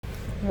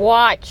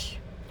Watch.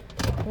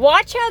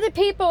 Watch how the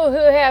people who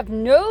have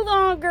no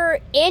longer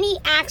any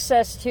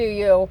access to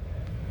you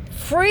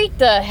freak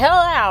the hell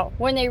out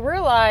when they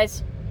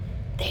realize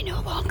they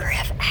no longer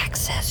have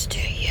access to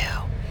you.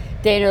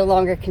 They no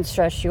longer can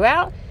stress you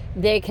out.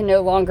 They can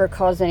no longer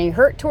cause any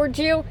hurt towards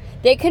you.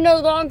 They can no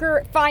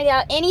longer find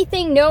out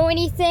anything, know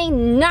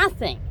anything,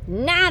 nothing.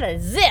 Not a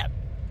zip.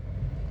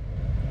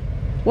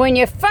 When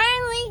you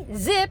finally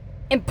zip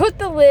and put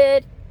the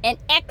lid and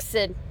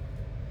exit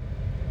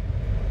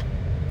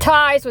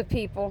ties with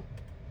people,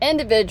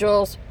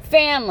 individuals,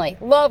 family,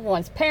 loved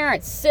ones,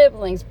 parents,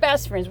 siblings,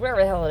 best friends,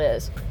 wherever the hell it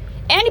is.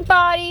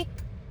 Anybody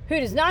who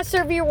does not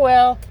serve you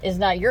well is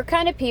not your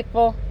kind of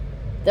people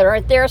that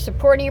aren't there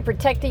supporting you,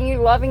 protecting you,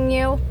 loving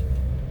you,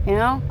 you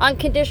know,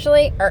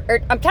 unconditionally. Or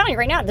I'm telling you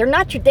right now, they're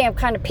not your damn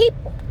kind of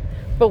people.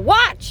 But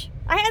watch.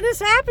 I had this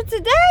happen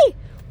today.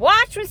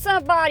 Watch when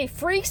somebody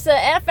freaks the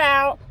F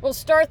out, will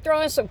start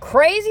throwing some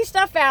crazy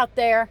stuff out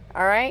there,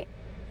 all right?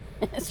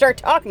 Start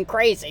talking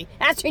crazy.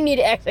 That's when you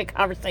need to exit the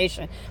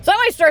conversation.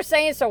 Somebody starts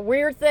saying some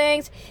weird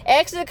things.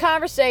 Exit the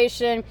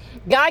conversation.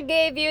 God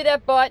gave you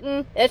that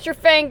button. It's your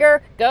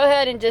finger. Go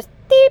ahead and just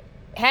beep,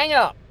 hang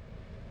up.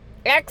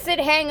 Exit,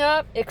 hang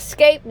up,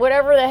 escape,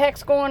 whatever the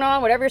heck's going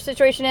on, whatever your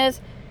situation is.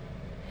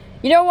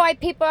 You know why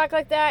people act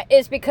like that?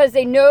 Is because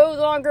they no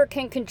longer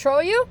can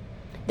control you.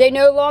 They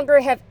no longer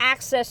have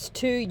access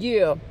to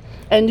you.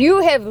 And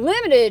you have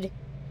limited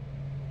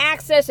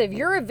access of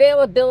your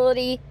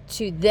availability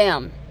to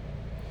them.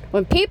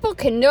 When people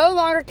can no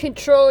longer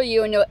control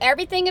you and know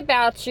everything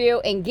about you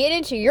and get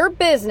into your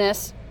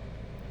business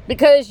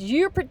because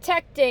you're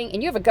protecting,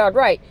 and you have a God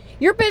right,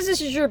 your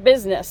business is your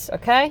business,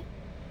 okay?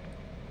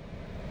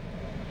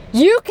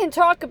 You can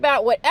talk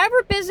about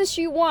whatever business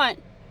you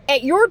want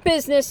at your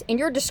business and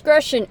your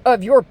discretion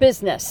of your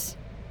business.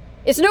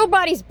 It's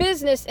nobody's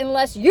business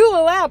unless you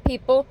allow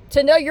people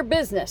to know your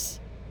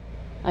business,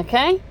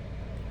 okay?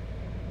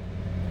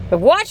 But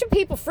watching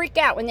people freak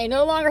out when they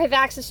no longer have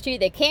access to you,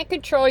 they can't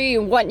control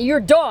you, you're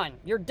done.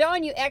 You're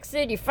done, you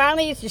exited,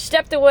 you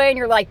stepped away, and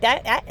you're like,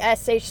 that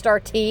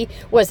SH*T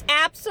was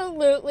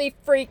absolutely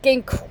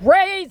freaking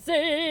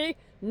crazy.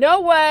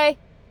 No way.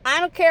 I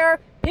don't care.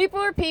 People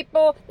are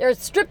people. They're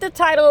stripped the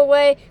title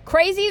away.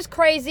 Crazy is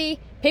crazy.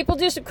 People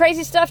do some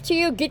crazy stuff to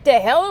you. Get the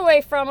hell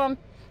away from them.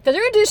 Because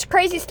they're going to do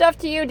crazy stuff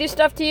to you, do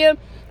stuff to you.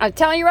 I'm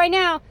telling you right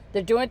now,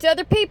 they're doing it to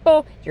other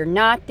people. You're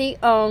not the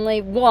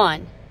only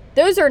one.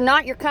 Those are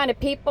not your kind of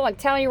people. I'm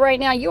telling you right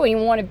now, you don't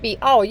even want to be,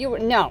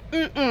 no.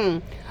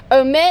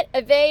 Omit,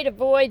 evade,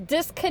 avoid,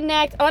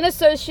 disconnect,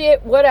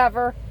 unassociate,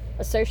 whatever.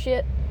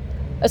 Associate.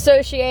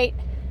 SH*T.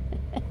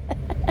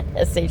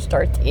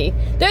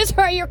 Those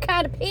are your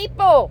kind of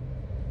people.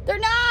 They're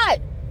not.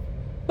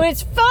 But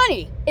it's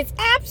funny. It's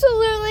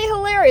absolutely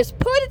hilarious.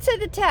 Put it to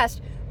the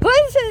test. Put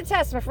it to the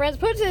test, my friends.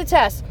 Put it to the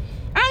test.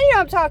 I know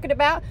what I'm talking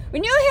about.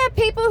 When you have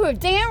people who are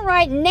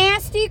downright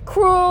nasty,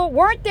 cruel,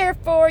 weren't there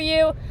for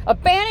you,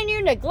 abandoned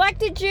you,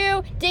 neglected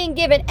you, didn't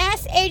give an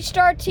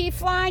SH*T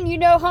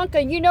flying, hunk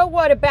of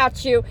what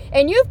about you,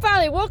 and you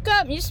finally woke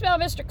up and you smell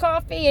Mr.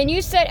 Coffee and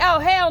you said, oh,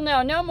 hell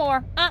no, no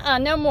more,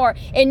 no more,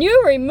 and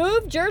you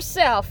removed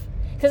yourself,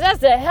 because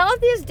that's the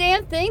healthiest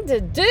damn thing to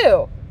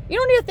do. You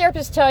don't need a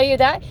therapist to tell you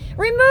that.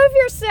 Remove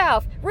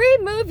yourself.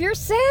 Remove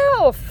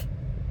yourself.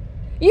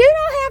 You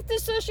don't have to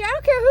associate. I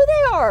don't care who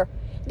they are.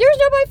 There's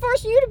nobody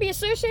forcing you to be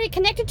associated,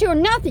 connected to, or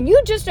nothing.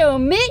 You just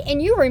omit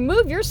and you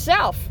remove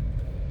yourself.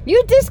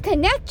 You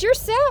disconnect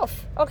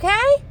yourself,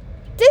 okay?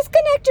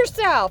 Disconnect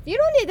yourself. You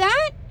don't need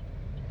that.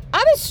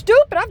 I've been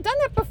stupid. I've done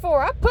that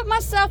before. I put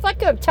myself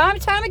like a time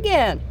and time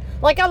again.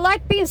 Like I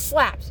like being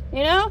slapped,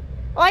 I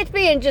like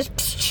being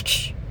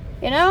just,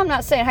 I'm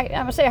not saying, I'm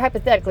going to say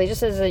hypothetically,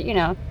 just as a, you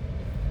know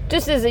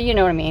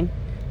what I mean?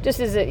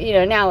 Just as a,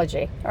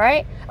 analogy, all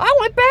right? I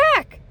went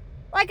back.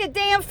 Like a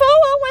damn fool,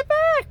 I went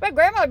back. My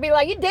grandma would be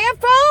like, you damn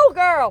fool,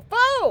 girl,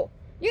 fool.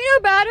 You know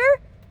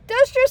better.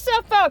 Dust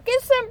yourself out.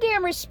 Get some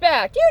damn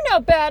respect. You know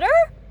better.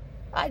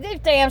 I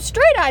did damn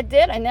straight I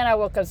did. And then I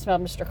woke up and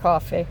smelled Mr.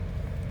 Coffee.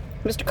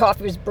 Mr.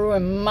 Coffee was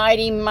brewing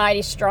mighty,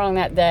 mighty strong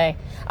that day.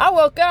 I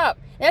woke up.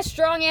 That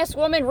strong-ass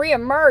woman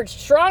reemerged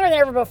stronger than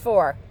ever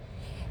before.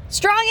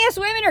 Strong-ass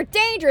women are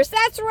dangerous.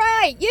 That's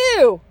right.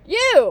 You.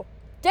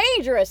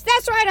 Dangerous.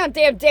 That's right, I'm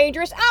damn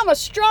dangerous. I'm a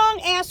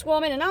strong-ass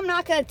woman, and I'm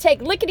not going to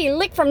take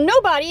lickety-lick from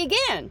nobody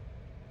again.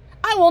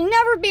 I will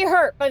never be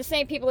hurt by the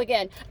same people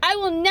again. I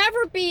will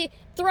never be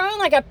thrown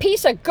like a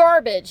piece of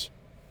garbage.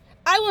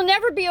 I will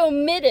never be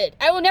omitted.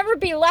 I will never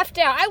be left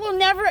out. I will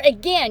never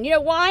again. You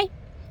know why?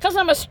 Because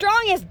I'm a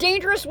strong-ass,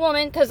 dangerous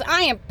woman, because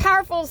I am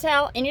powerful as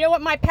hell, and you know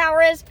what my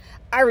power is?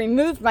 I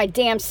removed my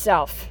damn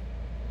self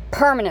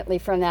permanently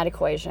from that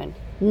equation.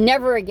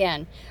 Never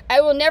again. I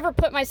will never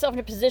put myself in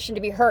a position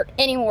to be hurt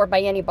anymore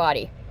by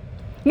anybody.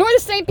 Nor the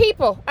same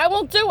people. I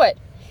won't do it.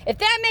 If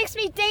that makes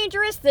me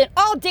dangerous, then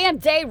all damn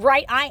day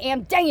right, I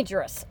am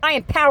dangerous. I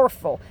am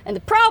powerful. And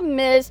the problem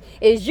is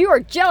you are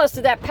jealous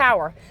of that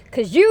power.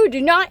 Because you do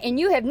not, and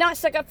you have not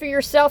stuck up for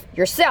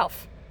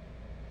yourself.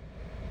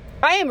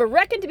 I am a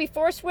reckon to be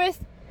forced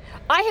with.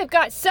 I have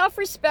got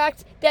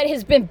self-respect that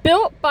has been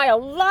built by a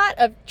lot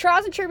of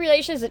trials and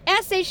tribulations and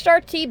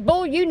SHRT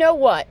bull, you know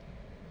what.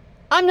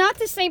 I'm not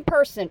the same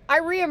person. I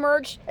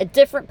reemerged a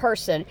different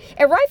person.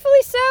 And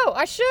rightfully so.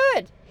 I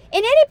should.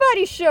 And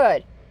anybody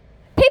should.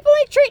 People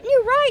ain't treating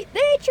you right.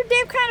 They ain't your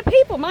damn kind of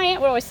people. My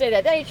aunt would always say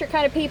that. They ain't your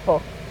kind of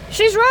people.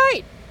 She's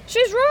right.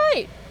 She's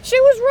right. She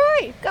was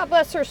right. God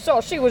bless her soul.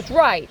 She was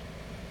right.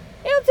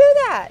 You don't do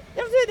that.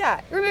 You don't do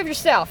that. Remove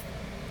yourself.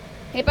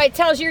 Anybody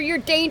tells you you're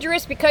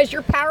dangerous because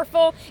you're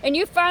powerful and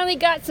you finally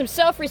got some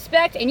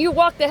self-respect and you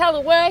walk the hell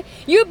away,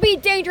 you be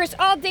dangerous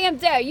all damn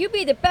day. You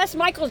be the best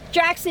Michael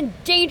Jackson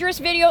dangerous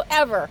video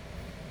ever.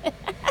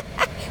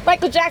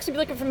 Michael Jackson be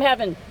looking from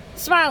heaven,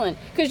 smiling,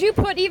 because you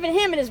put even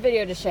him in his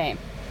video to shame.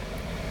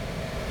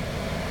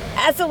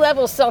 That's a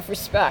level of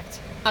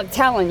self-respect. I'm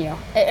telling you.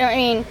 I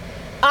mean,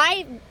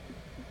 I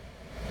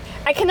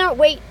cannot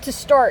wait to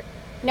start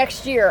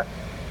next year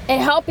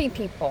and helping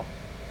people.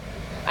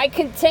 I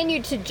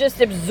continue to just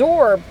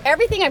absorb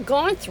everything I've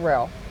gone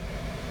through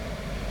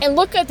and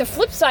look at the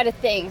flip side of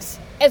things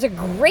as a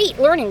great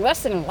learning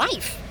lesson in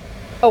life,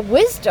 a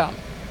wisdom,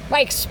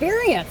 my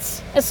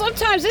experience. And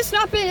sometimes a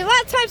lot of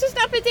times it's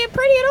not been damn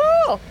pretty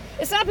at all.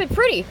 It's not been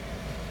pretty,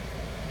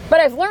 but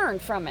I've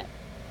learned from it.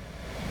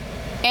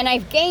 And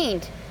I've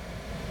gained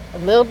a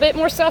little bit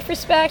more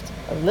self-respect,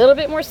 a little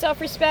bit more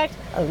self-respect,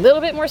 a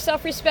little bit more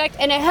self-respect,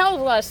 and a hell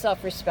of a lot of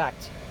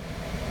self-respect.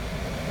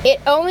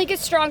 It only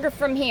gets stronger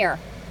from here.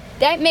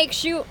 That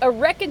makes you a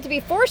reckon to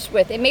be forced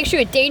with. It makes you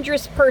a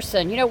dangerous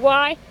person. You know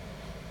why?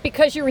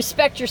 Because you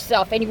respect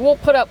yourself and you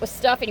won't put up with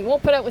stuff and you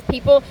won't put up with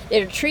people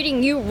that are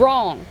treating you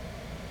wrong.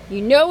 You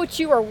know what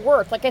you are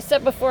worth. Like I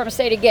said before, I'm going to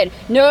say it again.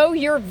 Know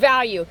your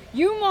value.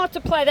 You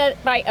multiply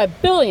that by 1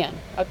 billion,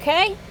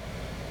 okay?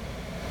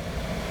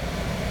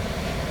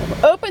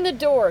 Open the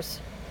doors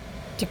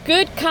to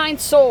good, kind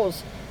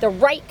souls, the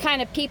right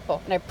kind of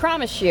people. And I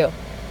promise you,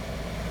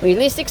 when you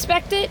least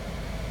expect it,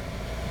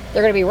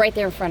 they're going to be right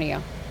there in front of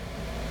you.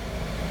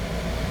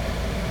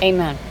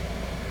 Amen.